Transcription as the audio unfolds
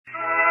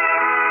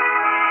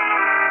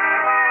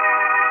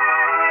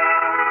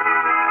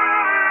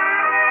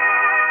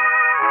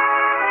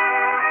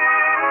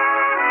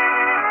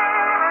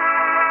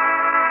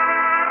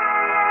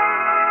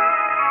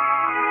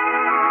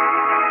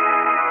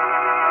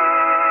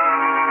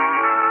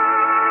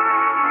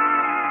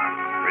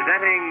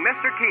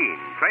Mr. Keene,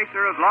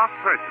 Tracer of Lost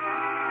Persons,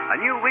 a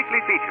new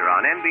weekly feature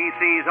on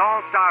NBC's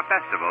All-Star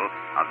Festival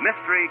of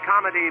Mystery,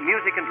 Comedy,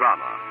 Music, and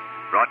Drama.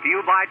 Brought to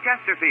you by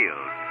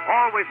Chesterfield,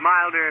 always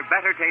milder,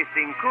 better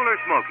tasting, cooler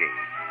smoking,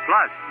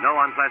 plus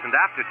no unpleasant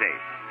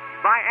aftertaste.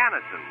 By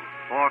Anacin,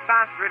 for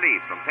fast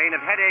relief from pain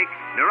of headache,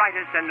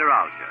 neuritis, and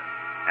neuralgia.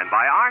 And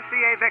by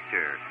RCA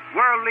Victor,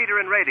 world leader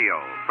in radio,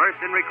 first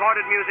in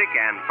recorded music,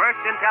 and first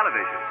in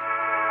television.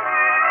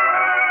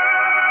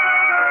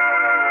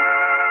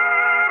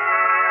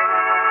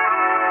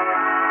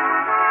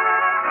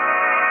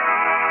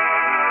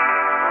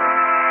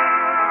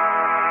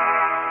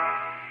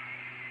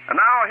 And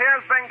now,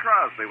 here's Bing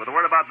Crosby with a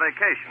word about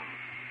vacations.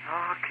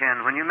 Oh,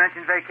 Ken, when you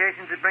mention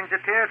vacations, it brings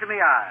a tear to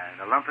me eye,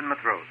 a lump in my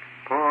throat.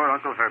 Poor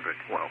Uncle Herbert.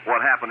 Well,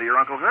 what happened to your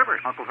Uncle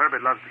Herbert? Uncle Herbert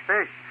loves to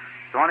fish.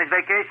 So on his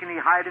vacation, he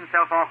hied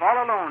himself off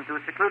all alone to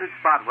a secluded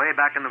spot way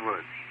back in the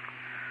woods.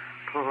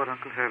 Poor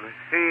Uncle Herbert.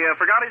 He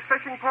forgot his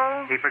fishing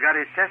pole? He forgot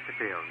his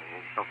Chesterfield.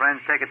 So,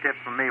 friends, take a tip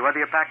from me.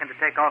 Whether you're packing to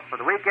take off for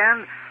the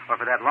weekend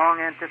or for that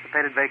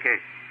long-anticipated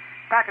vacation,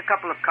 pack a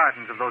couple of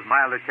cartons of those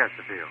milder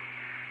Chesterfields.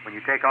 When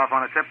you take off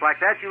on a trip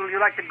like that, you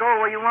like to go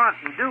where you want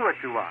and do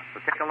what you want. So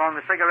take along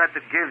the cigarette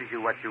that gives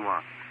you what you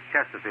want.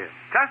 Chesterfield.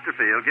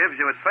 Chesterfield gives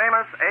you its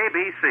famous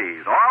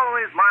ABCs.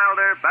 Always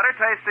milder, better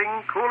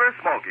tasting, cooler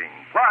smoking.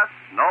 Plus,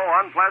 no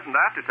unpleasant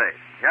aftertaste.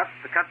 Yep,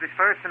 the country's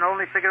first and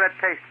only cigarette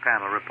taste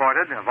panel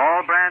reported, of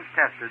all brands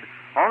tested,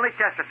 only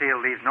Chesterfield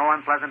leaves no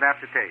unpleasant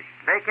aftertaste.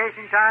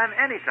 Vacation time,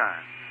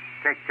 anytime.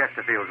 Take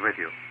Chesterfields with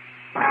you.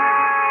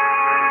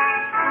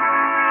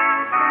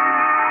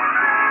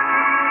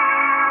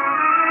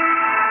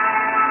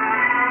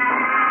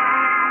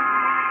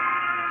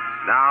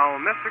 Now,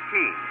 Mr.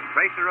 Keene,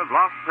 Tracer of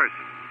Lost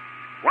Persons,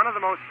 one of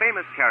the most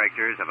famous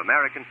characters of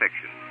American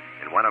fiction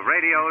in one of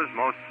radio's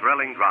most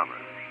thrilling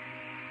dramas.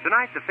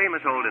 Tonight, the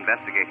famous old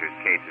investigator's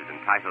case is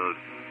entitled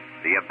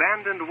The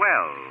Abandoned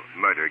Well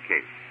Murder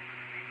Case.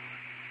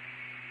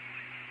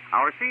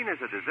 Our scene is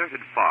a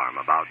deserted farm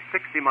about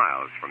 60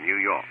 miles from New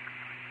York.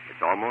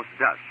 It's almost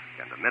dusk,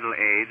 and a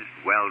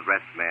middle-aged,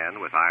 well-dressed man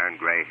with iron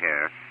gray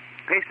hair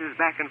paces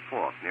back and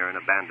forth near an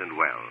abandoned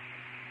well.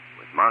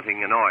 With mounting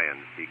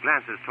annoyance, he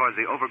glances toward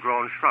the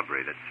overgrown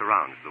shrubbery that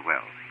surrounds the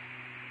well.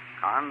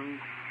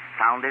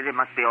 Confounded, it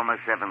must be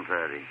almost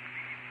 7:30.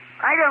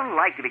 I don't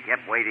like to be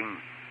kept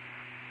waiting.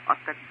 What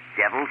the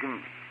devil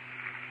can...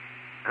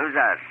 Who's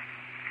that?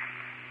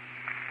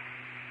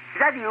 Is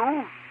that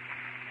you?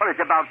 Well,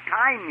 it's about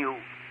time you...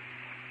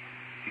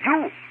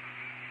 You?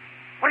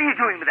 What are you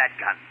doing with that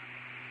gun?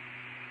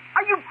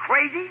 Are you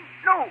crazy?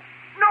 No,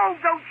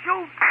 don't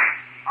shoot.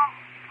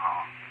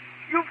 Oh,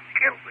 you've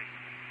killed me.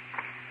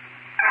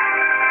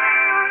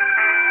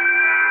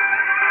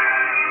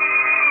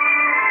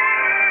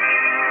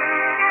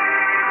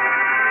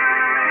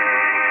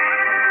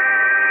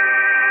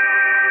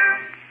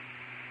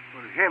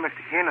 Well, here, Mr.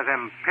 Keene, are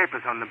them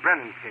papers on the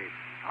Brennan case.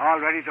 All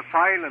ready to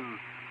file and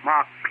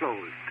marked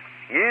closed.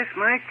 Yes,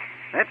 Mike,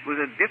 that was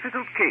a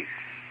difficult case.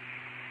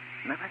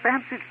 Now,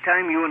 perhaps it's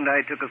time you and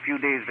I took a few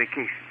days'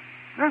 vacation.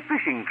 A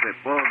fishing trip,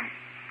 or...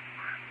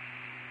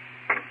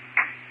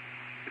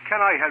 Can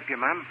I help you,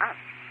 ma'am?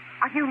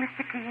 Are you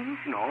Mr. Keene?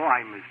 No,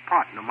 I'm his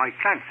partner, Mike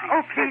Clancy.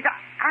 Oh, please,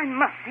 I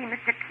must see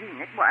Mr. Keene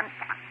at once.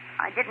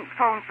 I didn't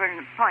phone for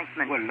an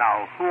appointment. Well,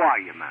 now, who are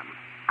you, ma'am?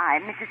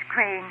 I'm Mrs.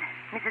 Crane,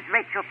 Mrs.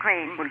 Rachel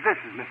Crane. Well,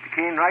 this is Mr.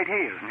 Keene right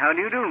here. How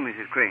do you do,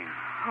 Mrs. Crane?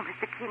 Oh,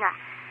 Mr. Keene,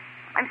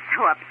 I'm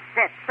so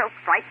upset, so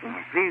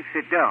frightened. Please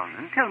sit down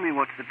and tell me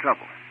what's the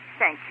trouble.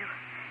 Thank you.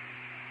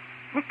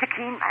 Mr.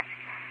 Keene,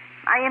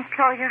 my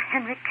employer,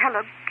 Henry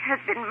Kellogg,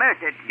 has been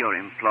murdered. Your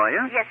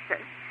employer? Yes, sir.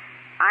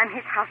 I'm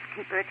his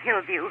housekeeper at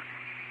Hillview.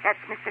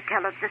 That's Mr.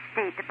 Kellogg's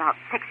estate, about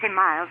 60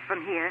 miles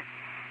from here.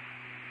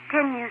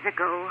 10 years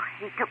ago,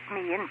 he took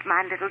me and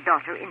my little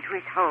daughter into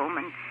his home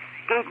and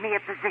gave me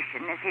a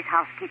position as his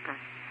housekeeper.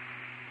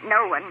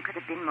 No one could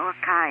have been more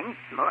kind,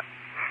 more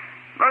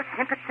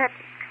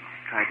sympathetic.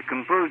 Try to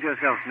compose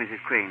yourself,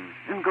 Mrs. Crane,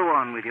 and go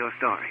on with your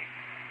story.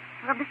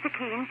 Well, Mr.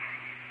 Keene,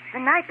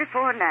 the night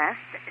before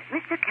last,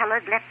 Mr.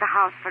 Kellogg left the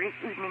house for his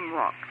evening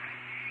walk.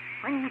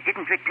 When he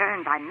didn't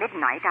return by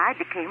midnight, I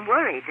became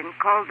worried and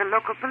called the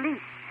local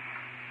police.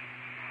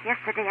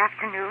 Yesterday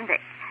afternoon,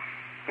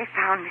 they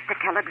found Mr.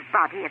 Kellogg's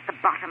body at the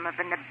bottom of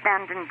an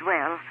abandoned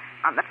well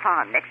on the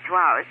farm next to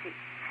ours.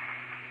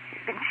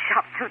 He'd been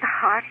shot through the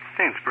heart.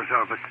 Saints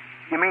preserve us.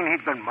 You mean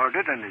he'd been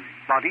murdered and his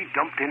body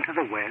dumped into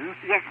the well?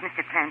 Yes,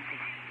 Mr.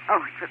 Clancy. Oh,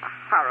 it was a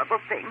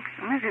horrible thing.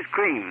 Mrs.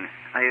 Crane,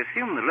 I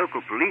assume the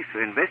local police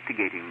are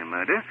investigating the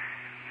murder.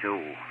 So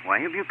why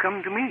have you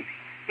come to me?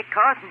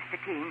 Because, Mr.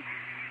 Keene,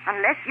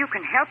 unless you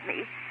can help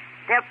me,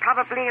 they'll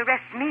probably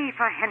arrest me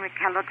for Henry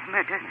Kellogg's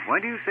murder. Why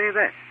do you say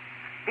that?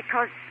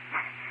 Because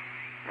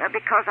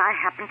I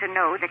happen to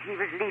know that he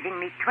was leaving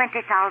me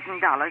 $20,000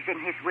 in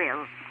his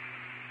will.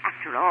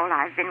 After all,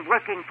 I've been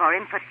working for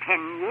him for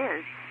 10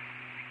 years.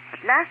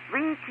 But last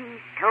week, he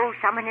told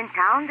someone in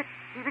town that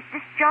he was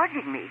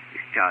discharging me.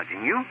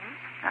 Discharging you?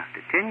 Mm-hmm.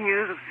 After 10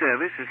 years of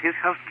service as his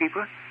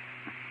housekeeper?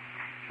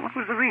 What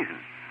was the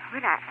reason? Well,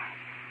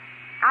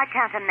 I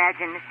can't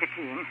imagine, Mr.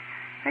 Keene.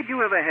 Had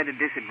you ever had a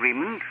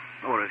disagreement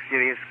or a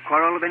serious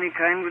quarrel of any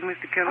kind with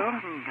Mr.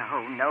 Kellogg?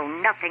 Oh, no,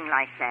 nothing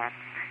like that.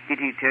 Did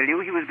he tell you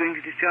he was going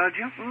to discharge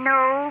you?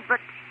 No, but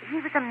he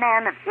was a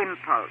man of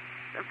impulse,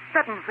 of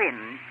sudden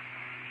whims.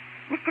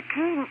 Mr.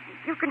 Keene,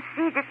 you can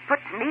see this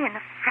puts me in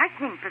a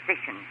frightening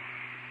position.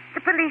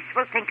 The police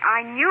will think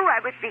I knew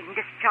I was being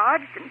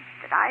discharged and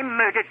that I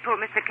murdered poor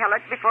Mr.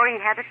 Kellogg before he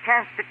had a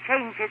chance to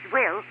change his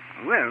will.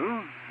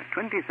 Well, a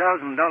 $20,000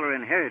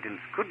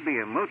 inheritance could be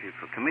a motive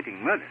for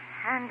committing murder.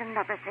 And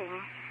another thing.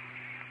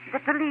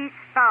 The police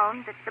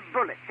found that the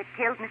bullet that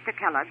killed Mr.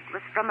 Kellogg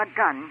was from a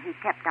gun he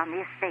kept on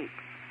the estate.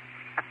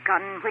 A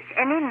gun which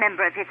any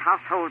member of his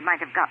household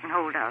might have gotten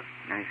hold of.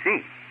 I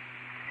see.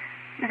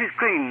 Mrs.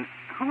 Crane,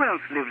 who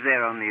else lives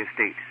there on the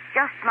estate?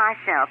 Just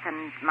myself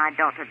and my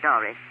daughter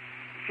Doris.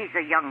 She's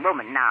a young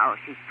woman now.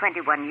 She's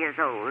 21 years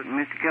old.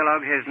 Mr.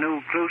 Kellogg has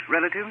no close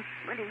relatives?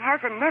 Well, he has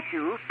a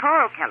nephew,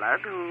 Paul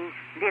Kellogg, who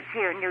lives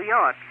here in New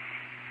York.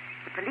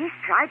 The police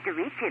tried to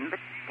reach him,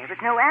 but there was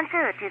no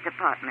answer at his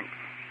apartment.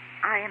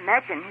 I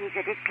imagine he's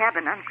at his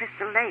cabin on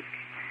Crystal Lake.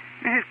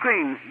 Mrs.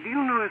 Crane, do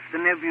you know if the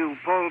nephew,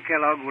 Paul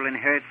Kellogg, will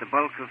inherit the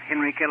bulk of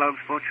Henry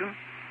Kellogg's fortune?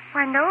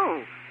 Why,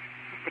 no.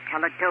 Mr.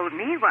 Kellogg told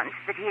me once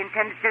that he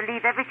intended to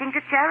leave everything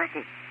to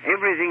charity.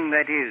 Everything,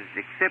 that is,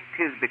 except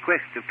his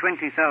bequest of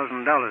 $20,000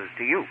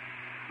 to you.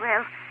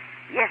 Well,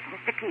 yes,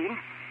 Mr. Keene.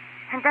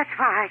 And that's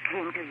why I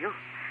came to you.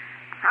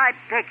 I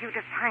beg you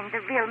to find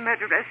the real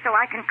murderer so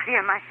I can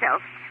clear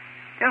myself.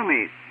 Tell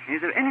me, is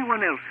there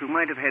anyone else who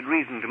might have had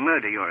reason to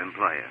murder your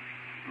employer?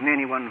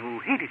 Anyone who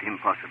hated him,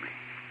 possibly?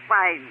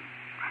 Why...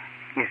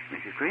 Yes,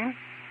 Mrs. Crane?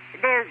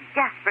 There's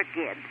Jasper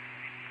Gibbs.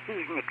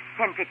 He's an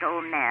eccentric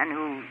old man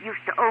who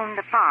used to own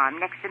the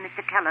farm next to Mr.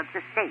 Kellogg's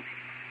estate.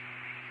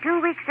 2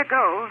 weeks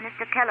ago,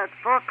 Mr. Kellogg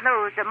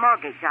foreclosed a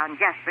mortgage on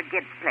Jasper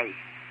Gibbs' place.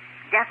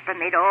 Jasper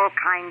made all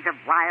kinds of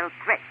wild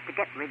threats to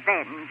get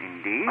revenge.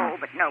 Indeed? Oh,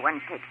 but no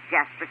one takes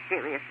Jasper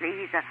seriously.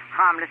 He's a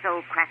harmless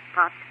old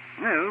crackpot.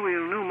 Well,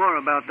 we'll know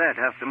more about that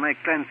after Mike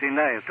Clancy and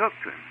I have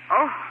talked to him.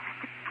 Oh,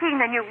 Mr.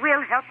 Keene, then you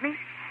will help me?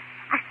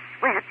 I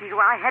swear to you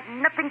I had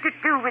nothing to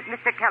do with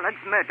Mr.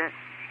 Kellogg's murder.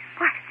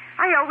 Why,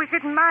 I always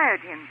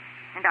admired him,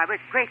 and I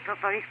was grateful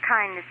for his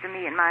kindness to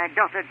me and my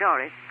daughter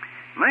Doris.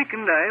 Mike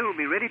and I will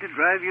be ready to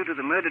drive you to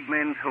the murdered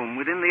man's home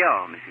within the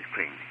hour, Mrs.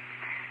 Crane.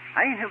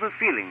 I have a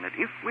feeling that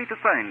if we're to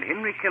find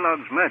Henry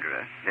Kellogg's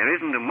murderer, there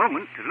isn't a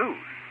moment to lose.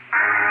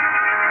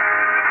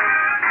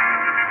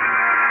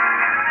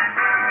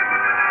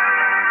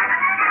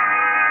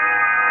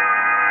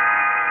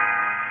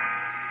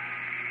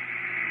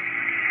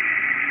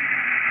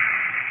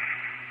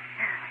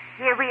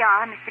 Here we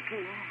are, Mr.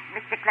 Keene,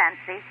 Mr.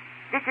 Clancy.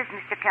 This is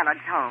Mr.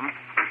 Kellogg's home.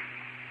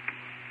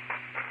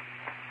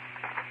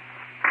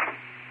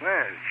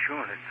 Well,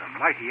 sure, it's a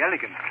mighty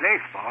elegant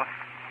place, boss.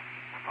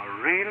 A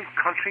real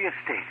country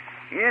estate.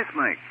 Yes,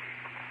 Mike.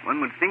 One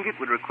would think it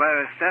would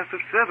require a staff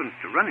of servants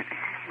to run it.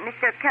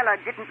 Mr.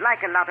 Kellogg didn't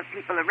like a lot of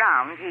people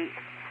around.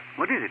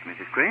 What is it,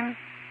 Mrs. Crane?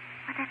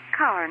 Why, that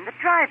car in the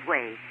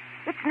driveway.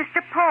 It's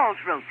Mr.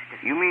 Paul's roadster.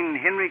 You mean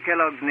Henry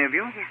Kellogg's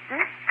nephew? Yes,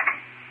 sir.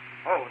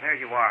 Oh, there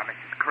you are,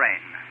 Mrs.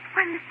 Crane.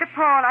 Why, Mr.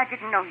 Paul, I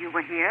didn't know you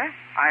were here.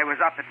 I was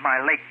up at my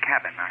lake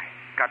cabin. I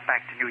got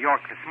back to New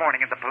York this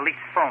morning, and the police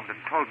phoned and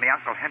told me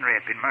Uncle Henry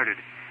had been murdered.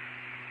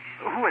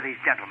 Who are these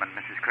gentlemen,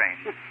 Mrs. Crane?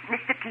 It's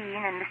Mr.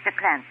 Keene and Mr.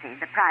 Clancy,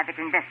 the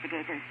private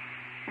investigators.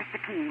 Mr.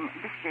 Keene,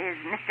 this is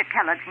Mr.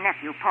 Kellogg's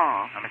nephew,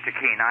 Paul. Oh, Mr.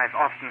 Keene, I've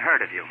often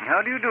heard of you.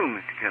 How do you do,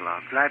 Mr.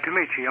 Kellogg? Glad to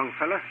meet you, young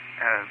fella.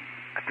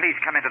 Please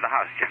come into the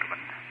house, gentlemen.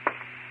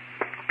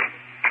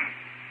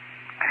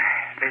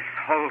 This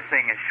whole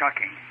thing is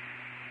shocking.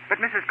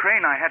 But, Mrs.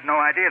 Crane, I had no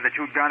idea that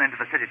you'd gone into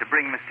the city to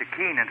bring Mr.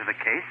 Keene into the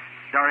case.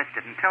 Doris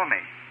didn't tell me.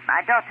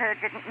 My daughter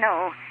didn't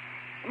know.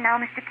 Now,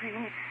 Mr.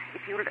 Keene,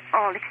 if you'll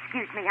all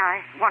excuse me,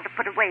 I want to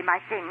put away my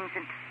things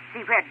and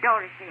see where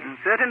Doris is.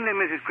 Certainly,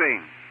 Mrs.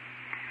 Crane.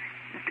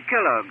 Mr.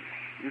 Kellogg,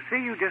 you say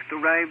you just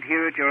arrived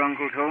here at your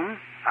uncle's home?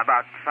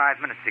 About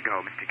 5 minutes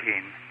ago, Mr.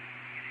 Keene.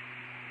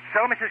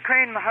 So, Mrs.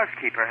 Crane, the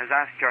housekeeper, has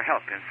asked your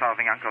help in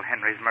solving Uncle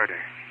Henry's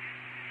murder.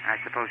 I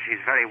suppose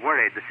she's very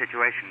worried, the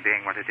situation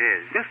being what it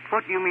is. Just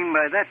what do you mean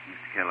by that,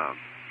 Mr. Kellogg?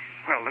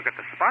 Well, look at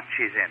the spot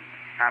she's in.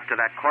 After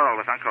that quarrel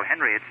with Uncle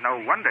Henry, it's no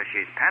wonder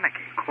she's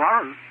panicking.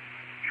 Quarrel?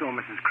 Sure,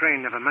 Mrs.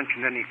 Crane never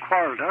mentioned any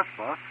quarrel to us,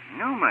 boss.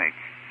 No, Mike.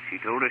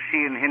 She told us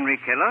she and Henry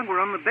Kellogg were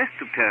on the best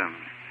of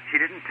terms. She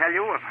didn't tell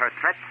you of her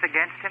threats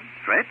against him?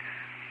 Threats?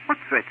 What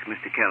threats,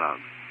 Mr. Kellogg?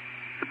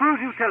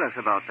 Suppose you tell us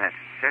about that.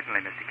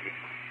 Certainly, Mr.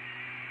 Keene.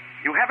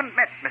 You haven't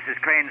met Mrs.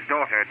 Crane's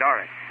daughter,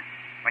 Doris.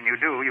 When you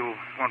do, you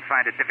won't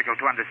find it difficult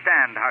to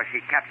understand how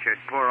she captured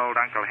poor old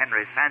Uncle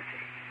Henry's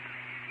fancy.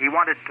 He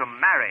wanted to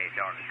marry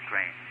Doris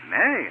Crane.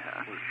 Marry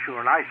her? Well,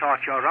 sure, I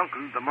thought your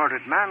uncle, the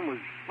murdered man,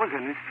 was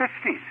in his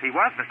 50s. He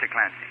was, Mr.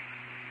 Clancy.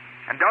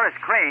 And Doris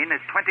Crane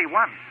is 21.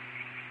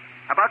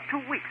 About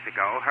 2 weeks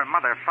ago, her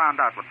mother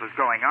found out what was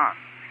going on.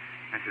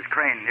 Mrs.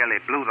 Crane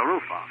nearly blew the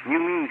roof off. You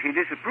mean she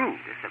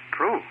disapproved?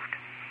 Disapproved?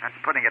 That's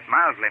putting it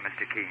mildly,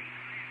 Mr. Keene.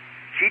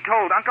 She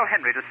told Uncle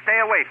Henry to stay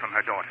away from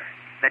her daughter.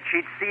 that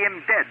she'd see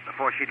him dead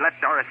before she'd let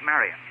Doris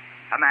marry him.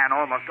 A man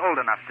almost old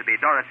enough to be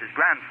Doris's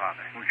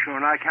grandfather. Well, sure,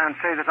 and I can't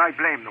say that I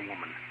blame the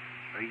woman.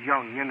 A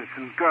young,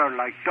 innocent girl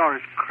like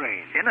Doris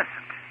Crane.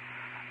 Innocent?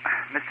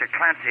 Mr.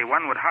 Clancy,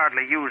 one would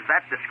hardly use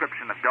that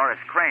description of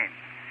Doris Crane.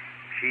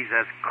 She's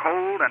as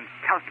cold and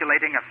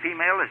calculating a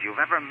female as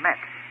you've ever met.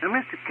 Now,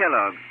 Mr.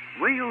 Kellogg,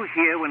 were you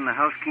here when the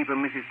housekeeper,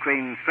 Mrs.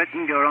 Crane,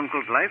 threatened your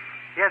uncle's life?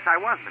 Yes,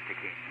 I was, Mr.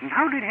 Keene. And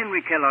how did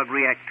Henry Kellogg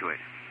react to it?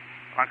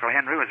 Uncle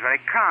Henry was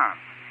very calm,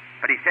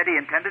 but he said he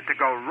intended to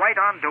go right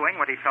on doing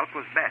what he felt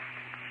was best.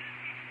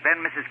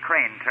 Then Mrs.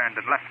 Crane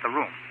turned and left the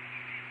room.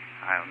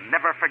 I'll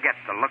never forget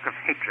the look of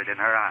hatred in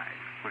her eyes.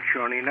 Well,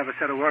 surely he never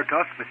said a word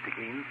to us, Mr.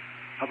 Keene,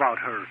 about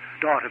her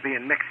daughter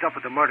being mixed up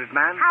with the murdered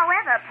man.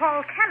 However,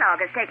 Paul Kellogg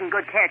has taken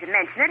good care to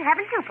mention it,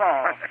 haven't you,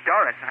 Paul?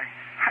 Doris,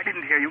 I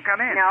didn't hear you come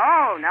in.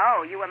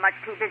 No. You were much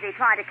too busy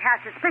trying to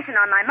cast suspicion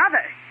on my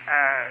mother.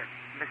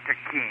 Mr.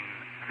 Keene,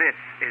 this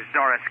is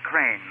Doris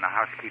Crane, the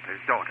housekeeper's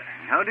daughter.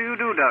 How do you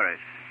do, Doris?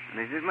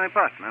 This is my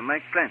partner,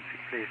 Mike Clancy.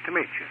 Pleased to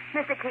meet you.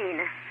 Mr.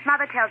 Keene,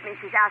 Mother tells me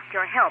she's asked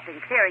your help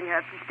in clearing her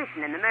of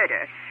suspicion in the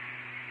murder.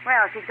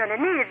 Well, she's going to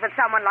need it with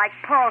someone like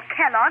Paul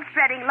Kellogg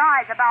spreading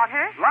lies about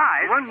her.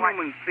 Lies? One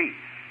moment, please.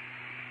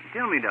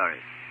 Tell me,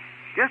 Doris,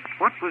 just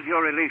what was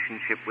your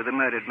relationship with the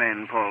murdered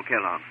man, Paul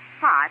Kellogg?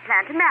 I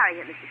planned to marry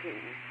him, Mr.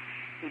 Keene.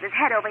 He was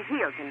head over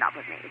heels in love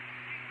with me.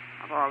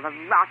 Of all the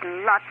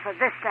rotten lot for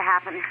this to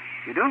happen.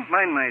 You don't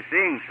mind my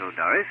saying so,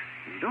 Doris.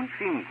 You don't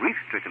seem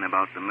grief-stricken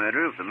about the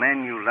murder of the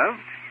man you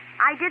loved.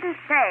 I didn't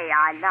say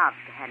I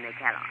loved Henry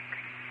Kellogg.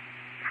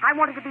 I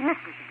wanted to be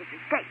mistress of this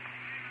estate.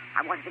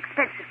 I wanted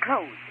expensive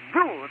clothes,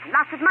 jewels, and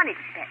lots of money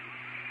to spend.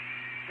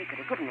 He could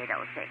have given me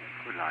those things.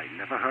 Well, I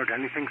never heard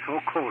anything so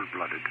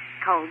cold-blooded.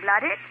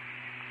 Cold-blooded?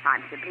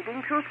 I'm simply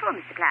being truthful,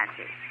 Mr.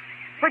 Clancy.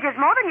 Which is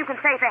more than you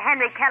can say for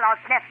Henry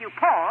Kellogg's nephew,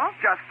 Paul.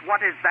 Just what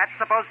is that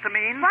supposed to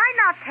mean? Why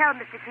not tell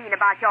Mr. Keene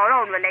about your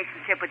own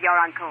relationship with your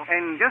uncle?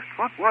 And just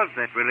what was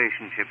that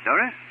relationship,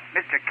 Doris?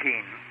 Mr.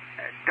 Keene,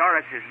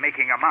 Doris is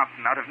making a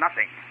mountain out of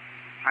nothing.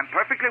 I'm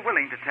perfectly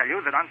willing to tell you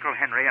that Uncle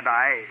Henry and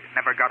I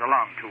never got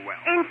along too well.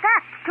 In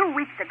fact, 2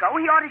 weeks ago,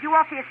 he ordered you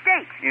off the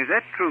estate. Is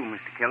that true,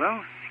 Mr.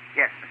 Kellogg?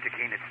 Yes, Mr.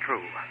 Keene, it's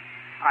true.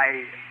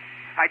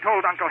 I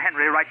told Uncle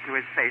Henry right to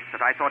his face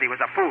that I thought he was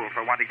a fool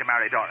for wanting to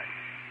marry Doris,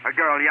 a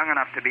girl young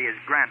enough to be his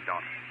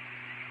granddaughter.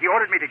 He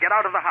ordered me to get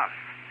out of the house.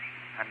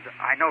 And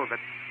I know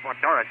that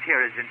what Doris here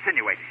is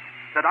insinuating,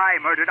 that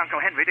I murdered Uncle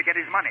Henry to get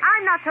his money.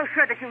 I'm not so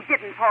sure that you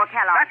didn't, Paul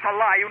Kellogg. That's a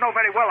lie. You know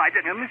very well I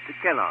didn't. Now, Mr.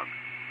 Kellogg,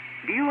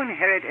 do you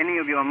inherit any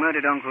of your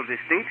murdered uncle's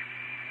estate?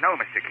 No,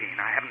 Mr. Keene.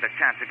 I haven't a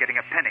chance of getting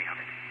a penny of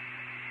it.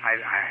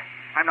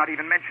 I'm not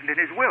even mentioned in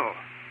his will,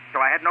 so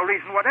I had no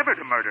reason whatever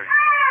to murder him.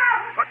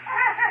 What?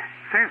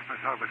 Saints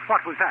preserve us, what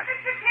was that?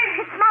 Mr.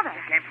 Keene, it's Mother.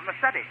 It came from the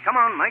study. Come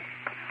on, Mike.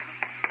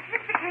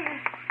 Mr.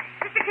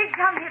 Keene,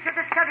 come here to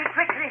the study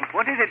quickly.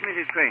 What is it,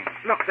 Mrs. Crane?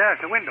 Look, there's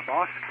the window,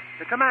 boss.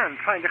 It's a man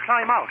trying to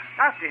climb out.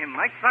 After him,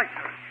 Mike. Right,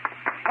 sir.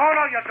 Oh,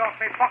 no, you don't,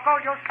 me bucko.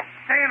 You're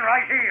staying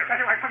right here.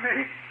 Get away from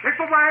me. Keep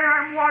away,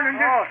 I'm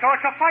warning you. Oh, so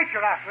it's a fight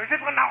you're after, is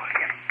it? Well, now,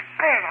 here.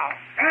 There now.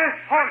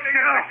 Hold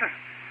still, mister.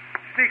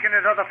 Sneaking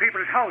into other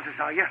people's houses,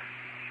 are you?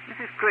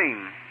 Mrs.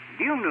 Crane,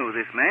 do you know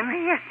this man?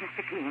 Yes,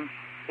 Mr. Keene.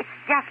 It's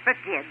Jasper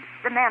Gibbs,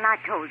 the man I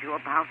told you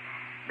about.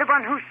 The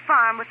one whose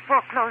farm was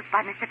foreclosed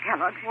by Mr.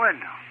 Kellogg. Well,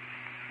 now,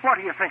 what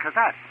do you think of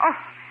that? Oh,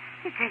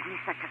 it gave me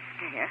such a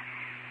scare.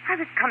 I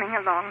was coming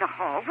along the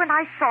hall when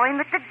I saw him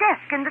at the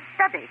desk in the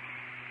study.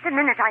 The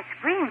minute I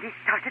screamed, he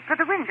started for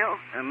the window.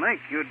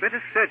 Mike, you'd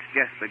better search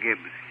Jasper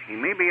Gibbs. He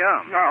may be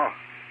armed. No.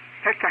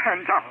 Take your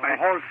hands off me.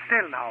 Hold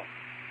still now.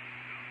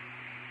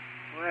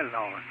 Well,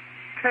 now,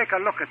 take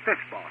a look at this,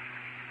 boss.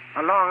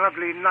 A long,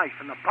 ugly knife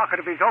in the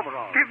pocket of his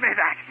overalls. Give me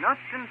that. Not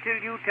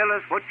until you tell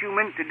us what you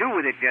meant to do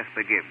with it,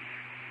 Jasper Gibbs.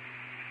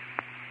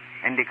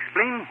 And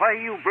explain why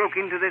you broke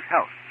into this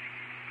house.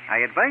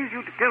 I advise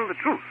you to tell the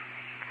truth,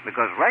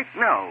 because right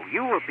now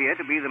you appear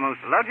to be the most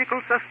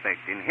logical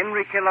suspect in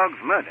Henry Kellogg's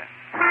murder.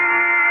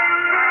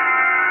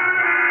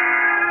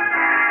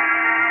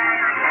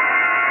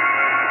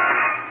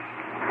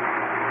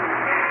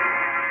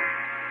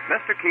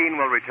 Mr. Keene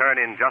will return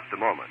in just a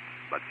moment.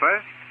 But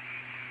first,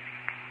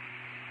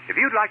 if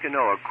you'd like to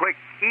know a quick,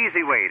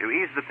 easy way to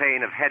ease the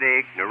pain of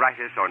headache,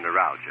 neuritis, or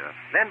neuralgia,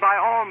 then by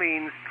all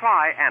means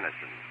try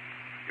Anacin.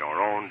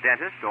 Your own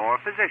dentist or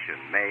physician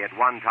may at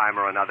one time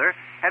or another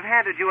have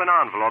handed you an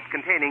envelope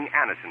containing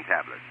Anacin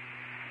tablets.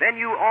 Then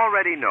you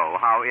already know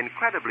how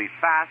incredibly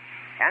fast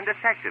and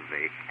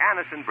effectively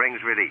Anacin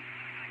brings relief.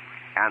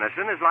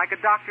 Anacin is like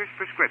a doctor's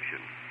prescription.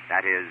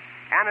 That is,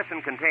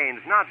 Anacin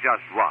contains not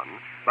just one,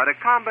 but a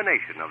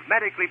combination of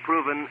medically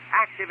proven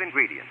active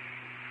ingredients.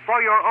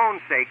 For your own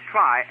sake,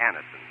 try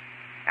Anacin.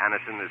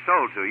 Anacin is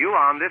sold to you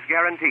on this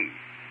guarantee.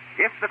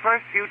 If the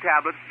first few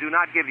tablets do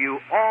not give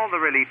you all the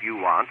relief you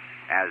want,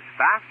 as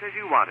fast as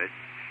you want it,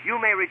 you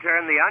may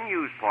return the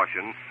unused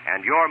portion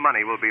and your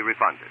money will be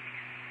refunded.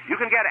 You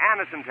can get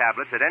Anacin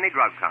tablets at any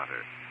drug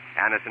counter.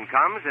 Anacin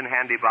comes in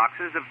handy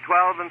boxes of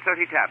 12 and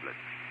 30 tablets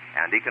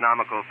and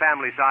economical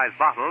family-size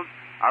bottles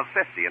of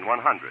 50 and 100.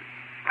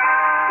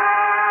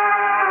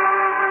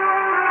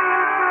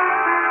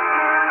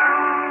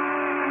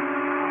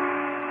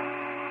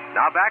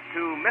 Now back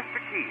to Mr.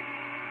 Keene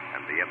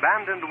and the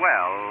abandoned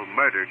well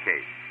murder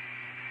case.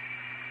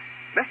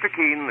 Mr.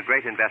 Keene, the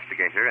great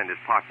investigator, and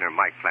his partner,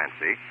 Mike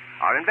Clancy,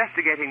 are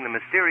investigating the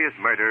mysterious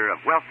murder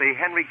of wealthy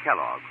Henry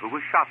Kellogg, who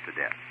was shot to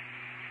death.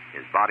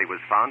 His body was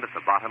found at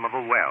the bottom of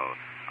a well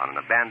on an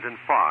abandoned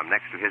farm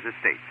next to his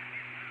estate.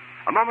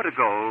 A moment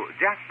ago,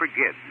 Jasper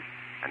Gibbs,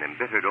 an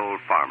embittered old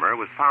farmer,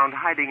 was found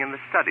hiding in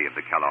the study of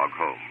the Kellogg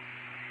home.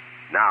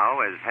 Now,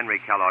 as Henry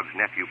Kellogg's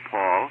nephew,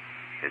 Paul,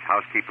 his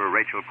housekeeper,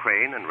 Rachel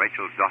Crane, and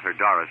Rachel's daughter,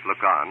 Doris,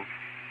 look on,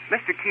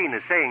 Mr. Keene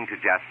is saying to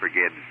Jasper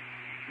Gibbs,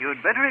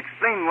 "You'd better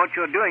explain what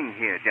you're doing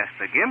here,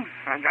 Jasper Gibbs."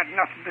 I got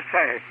nothing to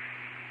say.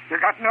 You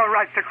got no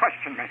right to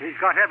question me. He's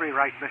got every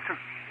right, mister.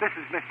 This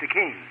is Mr.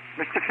 Keene.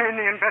 Mr. Keene,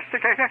 the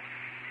investigator?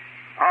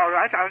 All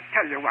right, I'll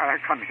tell you why I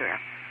come here.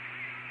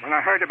 When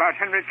I heard about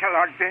Henry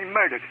Kellogg being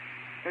murdered,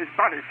 his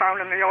body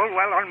found in the old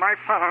well on my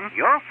farm.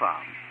 Your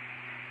farm?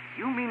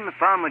 You mean the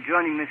farm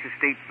adjoining this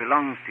estate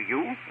belongs to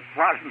you? It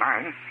was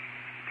mine,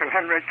 till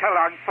Henry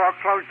Kellogg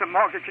foreclosed the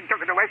mortgage and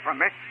took it away from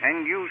me.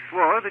 And you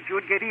swore that you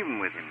would get even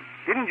with him,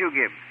 didn't you,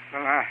 Gibbs?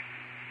 Well,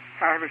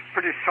 I was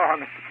pretty sore,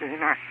 Mr.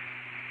 Keene.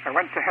 I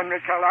went to Henry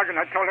Kellogg and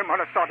I told him what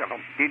I thought of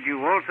him. Did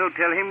you also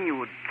tell him you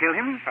would kill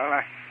him?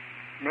 Well,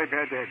 maybe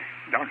I did.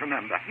 Don't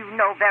remember. You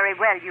know very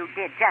well you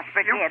did,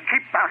 Jasper You Gibbs.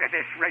 keep out of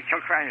this, Rachel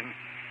Crane.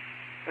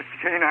 Mr.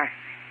 Keene,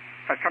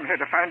 I come here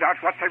to find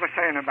out what they were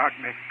saying about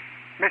me.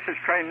 Mrs.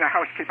 Crane, the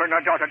housekeeper, and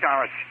her daughter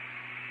Doris.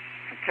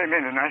 I came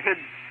in and I hid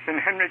in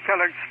Henry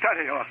Kellogg's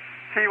study or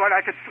see what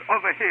I could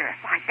overhear.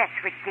 Why,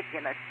 that's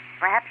ridiculous.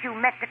 Perhaps you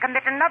meant to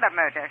commit another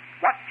murder.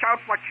 Watch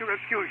out what you're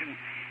accusing,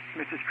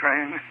 Mrs.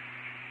 Crane.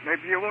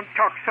 Maybe you won't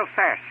talk so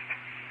fast.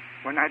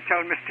 When I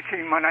tell Mr.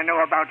 Keene what I know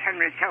about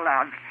Henry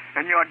Kellogg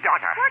and your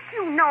daughter. What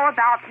you know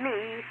about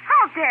me?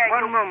 How dare you?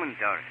 One moment,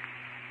 Doris.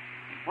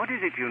 What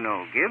is it you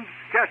know, Gibbs?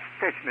 Just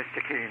this,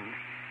 Mr. Keene.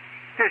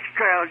 This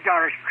girl,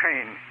 Doris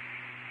Crane,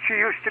 she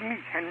used to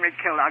meet Henry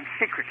Kellogg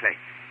secretly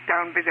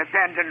down by the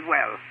abandoned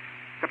well,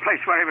 the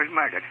place where he was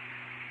murdered.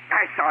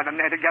 I saw them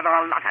there together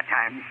a lot of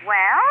times.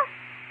 Well,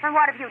 then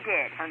what if you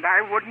did? And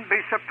I wouldn't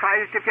be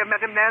surprised if you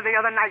met him there the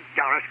other night,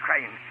 Doris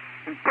Crane,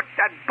 and put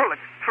that bullet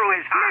through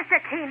his heart.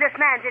 Mr. Keene, this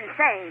man's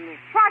insane.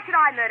 Why should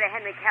I murder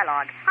Henry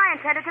Kellogg? I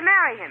intended to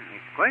marry him.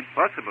 It's quite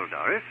possible,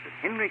 Doris, that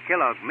Henry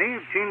Kellogg may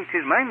have changed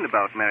his mind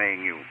about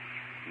marrying you.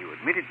 You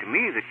admitted to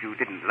me that you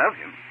didn't love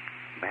him.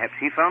 Perhaps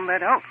he found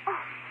that out. Oh,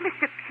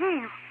 Mr.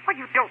 Keene, well,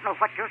 you don't know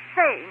what you're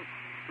saying.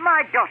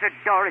 My daughter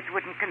Doris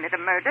wouldn't commit a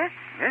murder.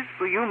 As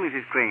for you,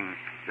 Mrs. Crane,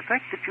 the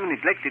fact that you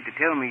neglected to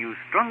tell me you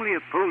strongly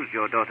opposed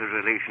your daughter's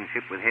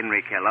relationship with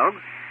Henry Kellogg,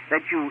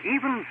 that you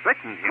even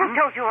threatened him... Who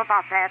told you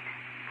about that?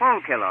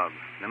 Paul Kellogg,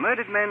 the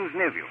murdered man's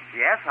nephew.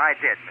 Yes, I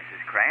did,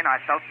 Mrs. Crane. I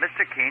felt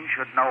Mr. Keene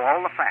should know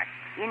all the facts.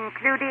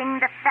 Including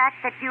the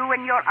fact that you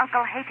and your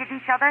uncle hated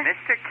each other?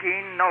 Mr.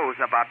 Keene knows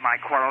about my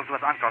quarrels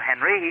with Uncle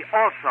Henry. He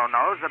also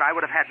knows that I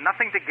would have had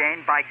nothing to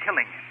gain by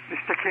killing him.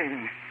 Mr.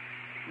 Keene,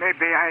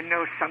 maybe I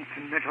know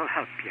something that'll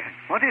help you.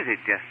 What is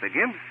it, Jasper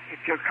Gibbs?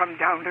 If you'll come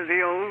down to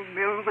the old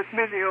mill with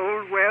me, the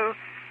old well,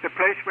 the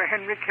place where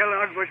Henry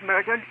Kellogg was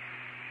murdered,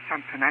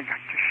 something I got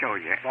to show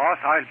you. Boss,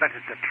 I'll bet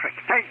it's a trick.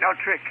 It ain't no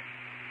trick.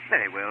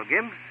 Very well,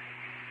 Gibbs.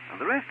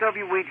 Now, the rest of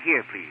you wait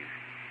here, please.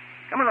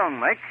 Come along,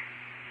 Mike.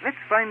 Let's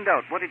find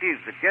out what it is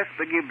that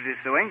Jasper Gibbs is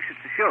so anxious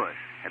to show us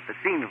at the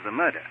scene of the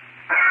murder.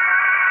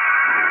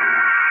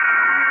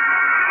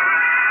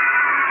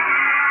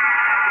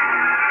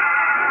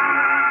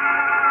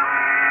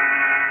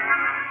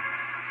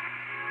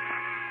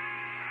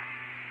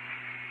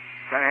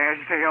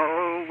 There's the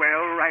old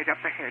well right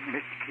up ahead,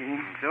 Mr.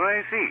 Keene. So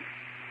I see.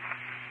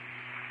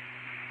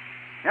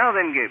 Now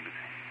then, Gibbs,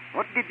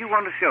 what did you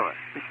want to show us?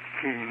 Mr.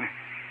 Keene,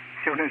 as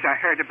soon as I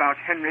heard about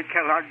Henry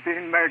Kellogg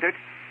being murdered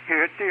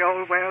here at the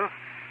old well,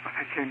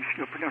 I came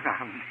snooping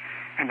around,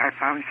 and I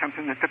found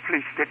something that the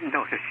police didn't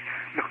notice.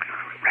 Look,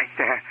 right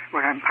there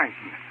where I'm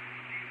pointing.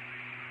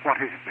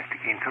 What is it,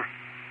 Mr. Keene, sir?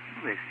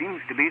 There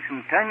seems to be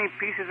some tiny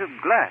pieces of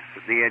glass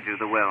at the edge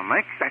of the well,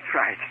 Mike. That's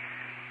right.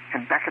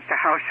 And back at the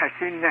house, I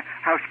seen the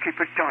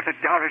housekeeper's daughter,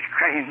 Doris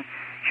Crane.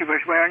 She was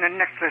wearing a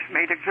necklace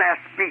made of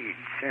glass beads.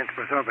 Chance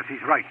preserve us,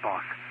 he's right,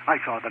 boss. I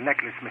saw the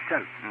necklace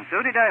myself. And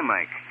so did I,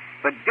 Mike.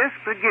 But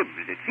Jasper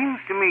Gibbs, it seems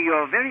to me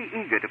you're very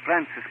eager to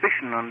plant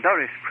suspicion on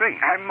Doris Crane.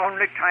 I'm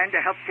only trying to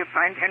help you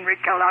find Henry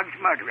Kellogg's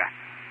murderer.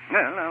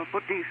 Well, I'll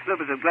put these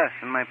slivers of glass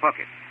in my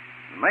pocket.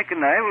 Mike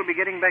and I will be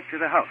getting back to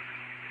the house.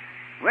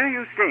 Where are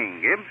you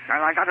staying, Gibbs?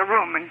 Well, I got a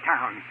room in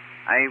town.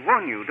 I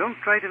warn you, don't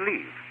try to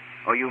leave,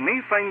 or you may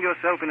find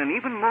yourself in an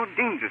even more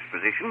dangerous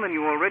position than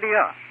you already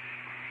are.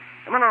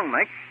 Come along,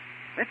 Mike.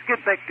 Let's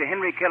get back to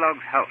Henry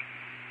Kellogg's house.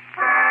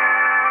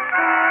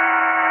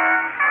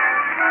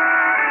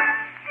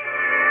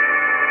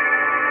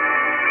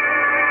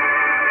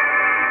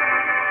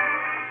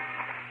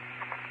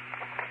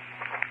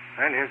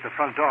 Well, here's the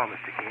front door,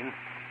 Mr. Keene.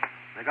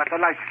 They got the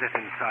lights lit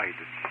inside.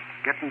 It's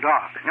getting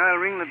dark. I'll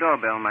ring the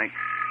doorbell, Mike.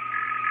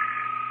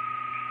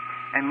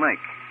 And,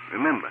 Mike,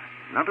 remember,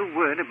 not a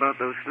word about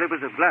those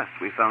slivers of glass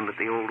we found at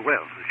the old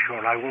well.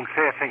 Sure, I won't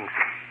say a thing.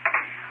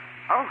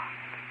 Oh,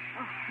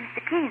 Oh, Mr.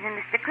 Keene and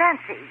Mr.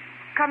 Clancy,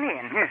 come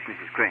in. Yes,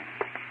 Mrs. Crane.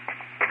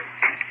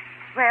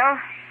 Well,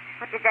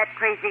 what did that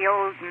crazy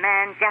old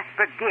man,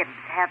 Jasper Gibbs,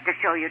 have to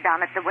show you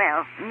down at the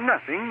well?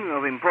 Nothing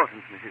of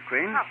importance, Mrs.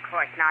 Crane. Of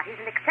course not. He's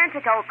an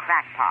eccentric old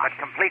crackpot. But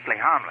completely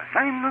harmless.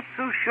 I'm not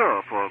so sure,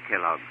 Paul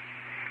Kellogg.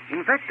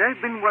 In fact, I've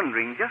been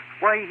wondering just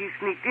why he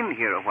sneaked in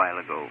here a while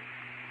ago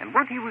and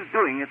what he was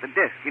doing at the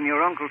desk in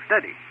your uncle's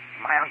study.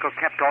 My uncle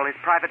kept all his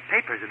private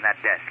papers in that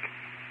desk.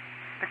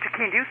 Mr.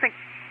 Keene, do you think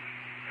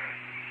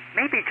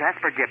maybe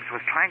Jasper Gibbs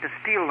was trying to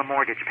steal the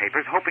mortgage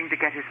papers, hoping to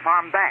get his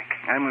farm back?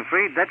 I'm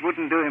afraid that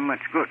wouldn't do him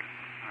much good.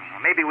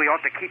 Maybe we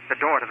ought to keep the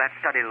door to that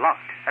study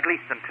locked, at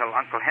least until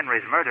Uncle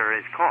Henry's murderer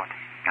is caught.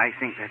 I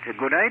think that's a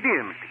good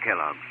idea, Mr.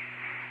 Kellogg.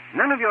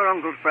 None of your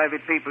uncle's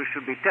private papers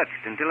should be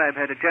touched until I've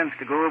had a chance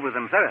to go over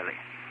them thoroughly.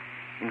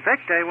 In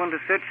fact, I want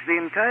to search the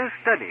entire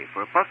study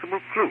for a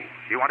possible clue.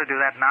 Do you want to do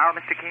that now,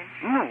 Mr. Keene?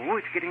 No,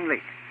 it's getting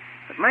late.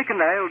 But Mike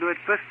and I will do it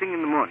first thing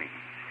in the morning.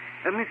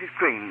 Mrs.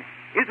 Crane,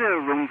 is there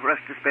a room for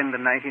us to spend the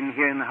night in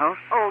here in the house?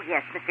 Oh,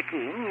 yes, Mr.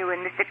 Keene. You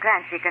and Mr.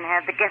 Clancy can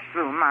have the guest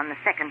room on the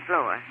second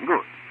floor.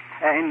 Good.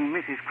 And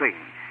Mrs. Crane,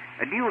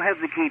 do you have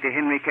the key to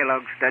Henry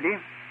Kellogg's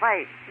study?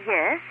 Why,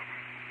 yes.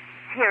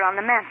 It's here on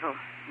the mantel.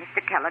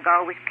 Mr. Kellogg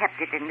always kept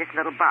it in this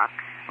little box.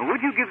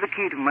 Would you give the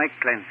key to Mike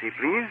Clancy,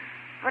 please?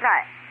 Would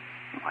I?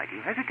 Why do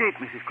you hesitate,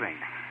 Mrs. Crane?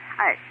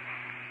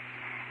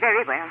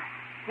 Very well.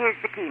 Here's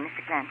the key,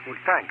 Mr. Clancy. Well,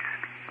 thanks.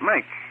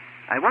 Mike,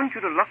 I want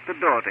you to lock the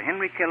door to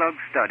Henry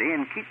Kellogg's study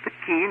and keep the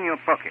key in your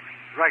pocket.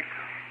 Right,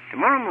 sir.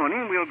 Tomorrow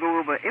morning we'll go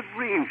over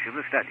every inch of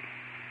the study,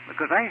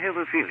 because I have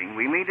a feeling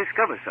we may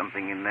discover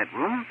something in that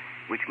room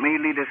which may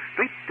lead us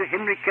straight to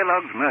Henry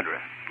Kellogg's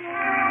murderer.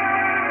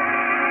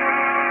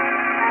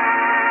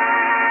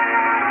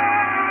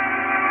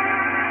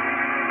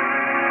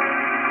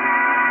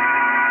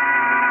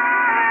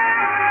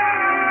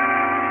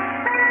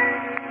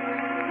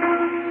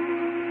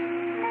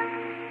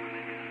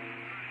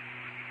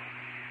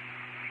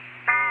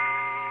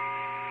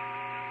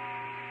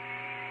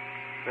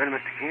 Well,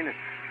 Mr. Keene, it's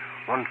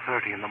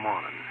 1:30 in the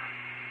morning.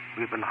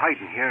 We've been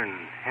hiding here in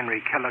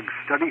Henry Kellogg's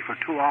study for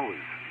 2 hours.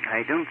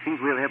 I don't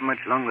think we'll have much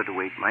longer to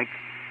wait, Mike.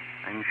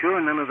 I'm sure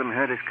none of them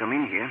heard us come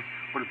in here.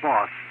 Well,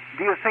 boss,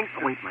 do you think...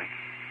 Oh, wait, Mike.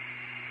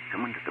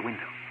 Someone's at the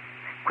window.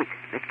 Quick,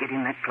 let's get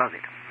in that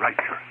closet. Right,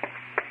 sir.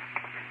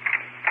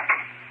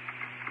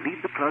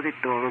 Leave the closet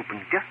door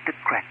open just a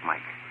crack,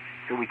 Mike,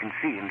 so we can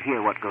see and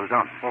hear what goes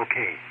on.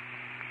 Okay.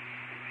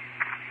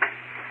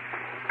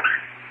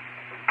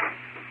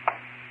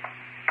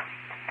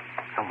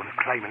 Someone's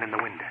climbing in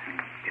the window.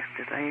 Just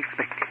as I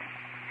expected.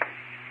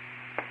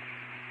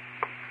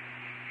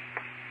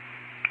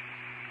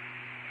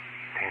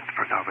 Ain't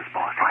for nervous,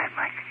 boss. Quiet,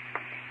 Mike.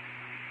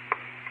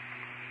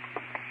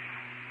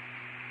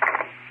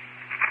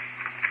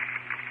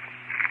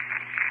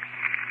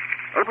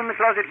 Open the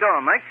closet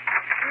door, Mike.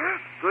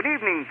 Good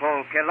evening,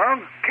 Paul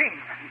Kellogg. Keene,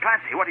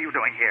 Clancy, what are you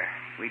doing here?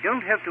 We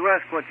don't have to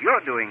ask what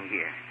you're doing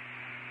here.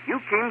 You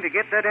came to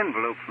get that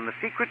envelope from the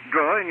secret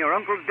drawer in your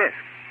uncle's desk.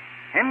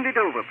 Hand it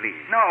over,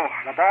 please. No.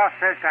 The boss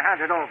says to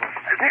hand it over.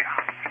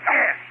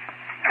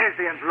 There's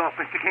the envelope,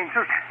 Mr. Keene,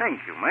 sir.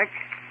 Thank you, Mike.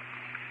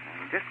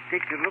 Now, just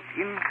take a look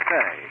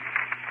inside.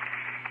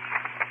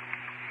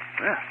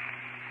 Well,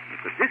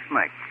 look at this,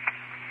 Mike.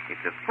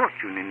 It's a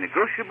fortune in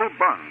negotiable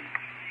bonds.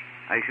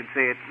 I should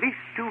say at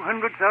least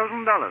 $200,000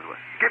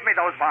 worth. Give me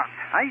those bonds.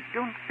 I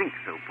don't think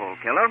so, Paul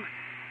Kellogg.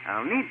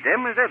 I'll need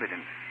them as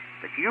evidence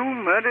that you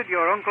murdered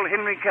your Uncle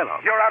Henry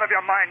Kellogg. You're out of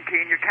your mind,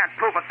 Keene. You can't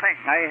prove a thing.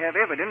 I have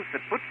evidence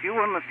that puts you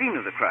on the scene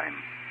of the crime.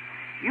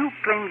 You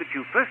claim that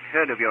you first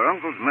heard of your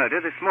uncle's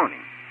murder this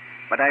morning,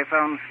 but I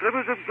found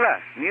slivers of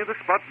glass near the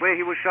spot where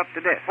he was shot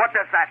to death. What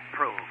does that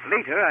prove?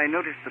 Later, I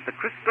noticed that the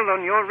crystal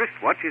on your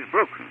wristwatch is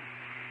broken.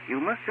 You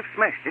must have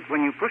smashed it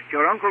when you pushed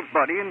your uncle's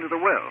body into the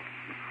well.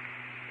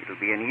 It'll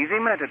be an easy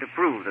matter to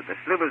prove that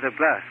the slivers of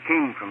glass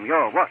came from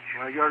your watch.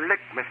 Well, you're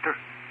licked, mister.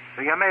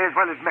 So you may as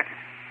well admit it.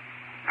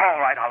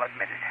 All right, I'll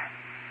admit it.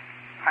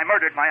 I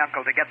murdered my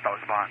uncle to get those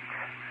bonds.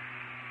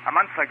 A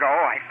month ago,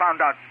 I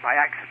found out by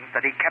accident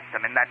that he kept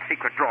them in that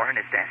secret drawer in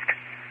his desk.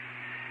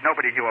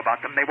 Nobody knew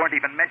about them. They weren't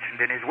even mentioned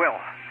in his will.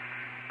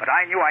 But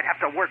I knew I'd have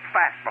to work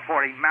fast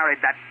before he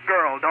married that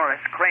girl,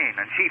 Doris Crane,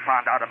 and she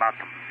found out about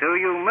them. So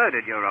you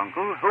murdered your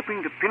uncle,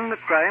 hoping to pin the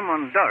crime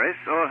on Doris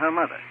or her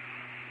mother.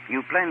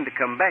 You planned to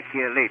come back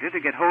here later to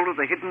get hold of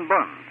the hidden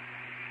bonds.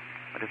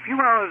 But a few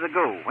hours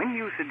ago, when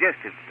you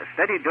suggested that the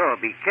study door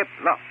be kept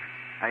locked,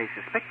 I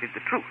suspected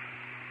the truth.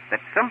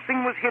 That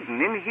something was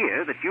hidden in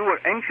here that you were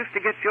anxious to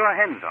get your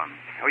hands on.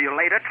 So you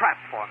laid a trap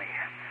for me.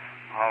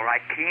 All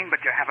right, Keene,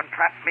 but you haven't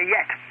trapped me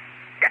yet.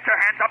 Get your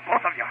hands up,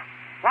 both of you.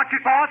 Watch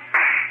it, boss.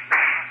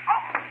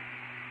 Oh!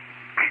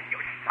 You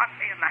shot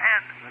me in the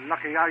hand. Well,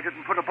 lucky I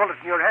didn't put a bullet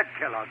in your head,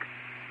 Kellogg.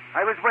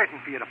 I was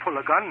waiting for you to pull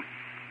a gun,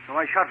 so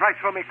I shot right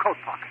through my coat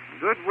pocket.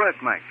 Good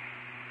work, Mike.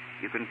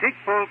 You can take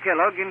Paul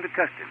Kellogg into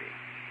custody.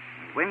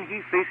 And when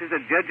he faces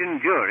a judge and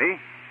jury,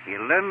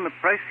 he'll learn the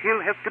price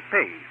he'll have to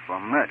pay for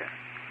murder.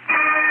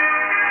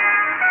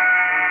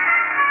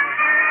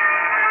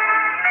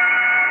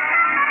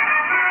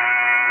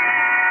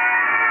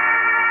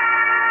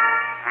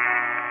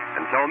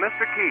 so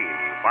Mr.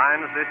 Keene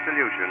finds this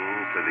solution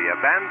to the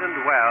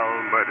abandoned well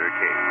murder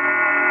case.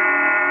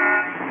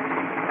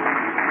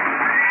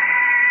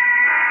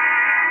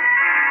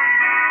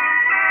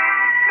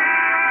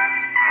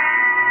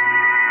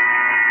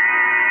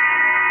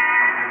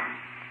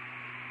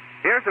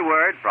 Here's a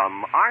word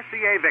from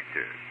RCA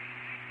Victor.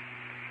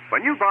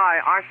 When you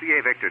buy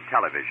RCA Victor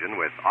television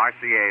with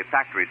RCA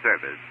factory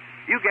service,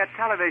 you get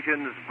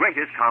television's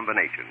greatest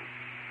combination.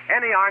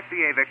 Any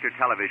RCA Victor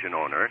television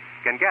owner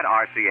can get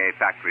RCA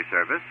factory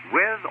service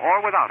with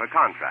or without a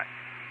contract.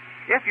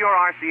 If your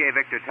RCA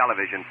Victor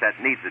television set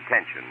needs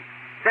attention,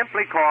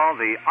 simply call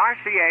the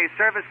RCA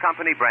Service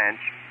Company branch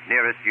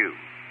nearest you.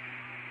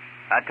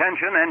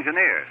 Attention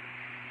engineers.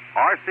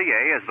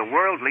 RCA is the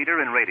world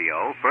leader in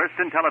radio, first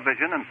in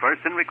television and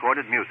first in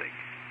recorded music.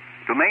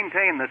 To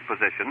maintain this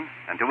position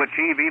and to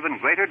achieve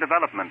even greater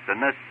developments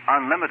in this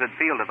unlimited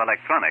field of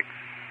electronics,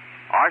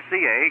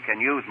 RCA can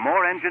use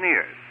more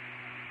engineers.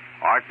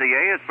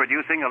 RCA is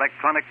producing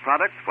electronic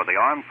products for the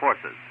armed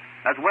forces,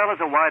 as well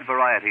as a wide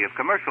variety of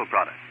commercial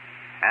products,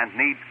 and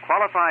needs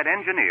qualified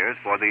engineers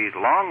for these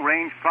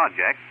long-range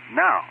projects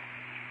now.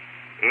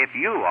 If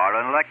you are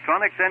an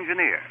electronics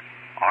engineer,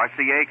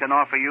 RCA can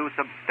offer you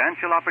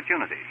substantial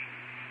opportunities.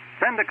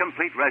 Send a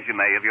complete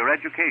resume of your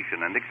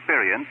education and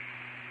experience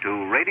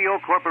to Radio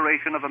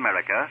Corporation of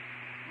America,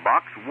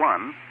 Box 1,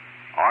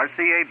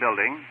 RCA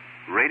Building,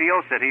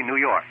 Radio City, New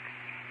York.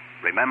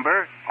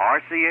 Remember,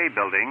 RCA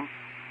Building,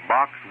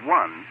 Box 1,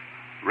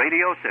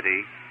 Radio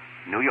City,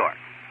 New York.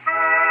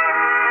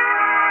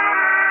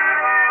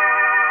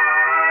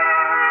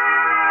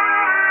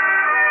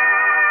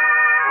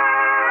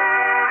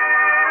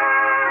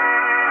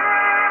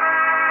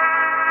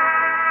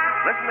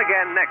 Listen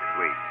again next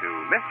week to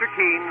Mr.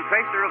 Keene,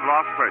 Tracer of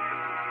Lost Persons,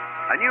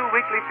 a new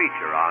weekly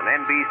feature on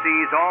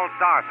NBC's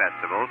All-Star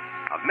Festival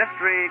of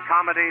mystery,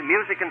 comedy,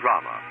 music, and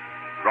drama.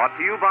 Brought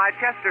to you by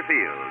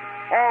Chesterfield,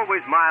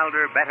 always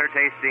milder, better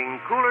tasting,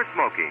 cooler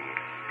smoking,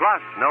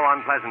 plus no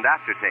unpleasant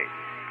aftertaste.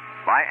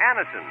 By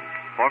Anacin,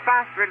 for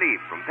fast relief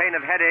from pain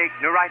of headache,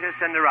 neuritis,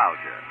 and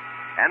neuralgia.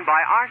 And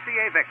by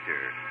RCA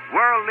Victor,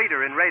 world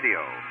leader in radio,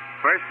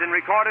 first in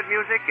recorded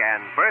music and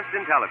first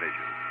in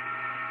television.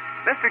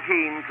 Mr.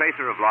 Keene,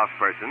 Tracer of Lost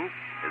Persons,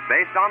 is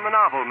based on the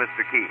novel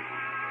Mr. Keene.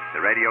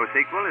 The radio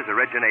sequel is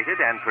originated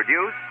and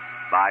produced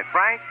by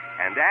Frank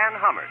and Ann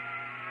Hummert.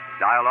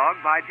 Dialogue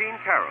by Gene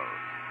Carroll.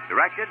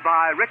 Directed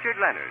by Richard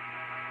Leonard.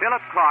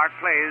 Philip Clarke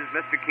plays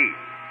Mr.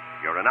 Keene.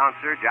 Your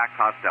announcer, Jack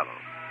Costello.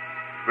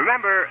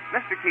 Remember,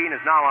 Mr. Keene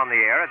is now on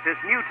the air at this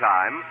new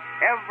time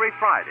every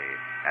Friday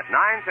at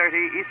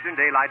 9:30 Eastern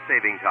Daylight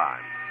Saving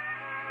Time.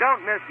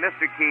 Don't miss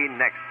Mr. Keene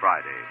next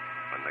Friday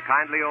when the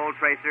kindly old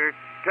tracer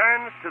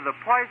turns to the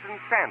poison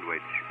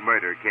sandwich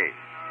murder case.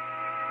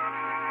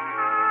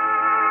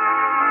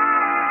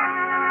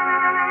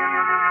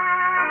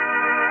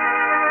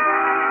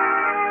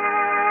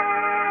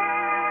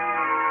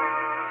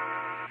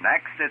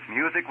 Next, it's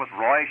music with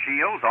Roy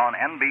Shields on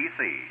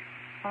NBC.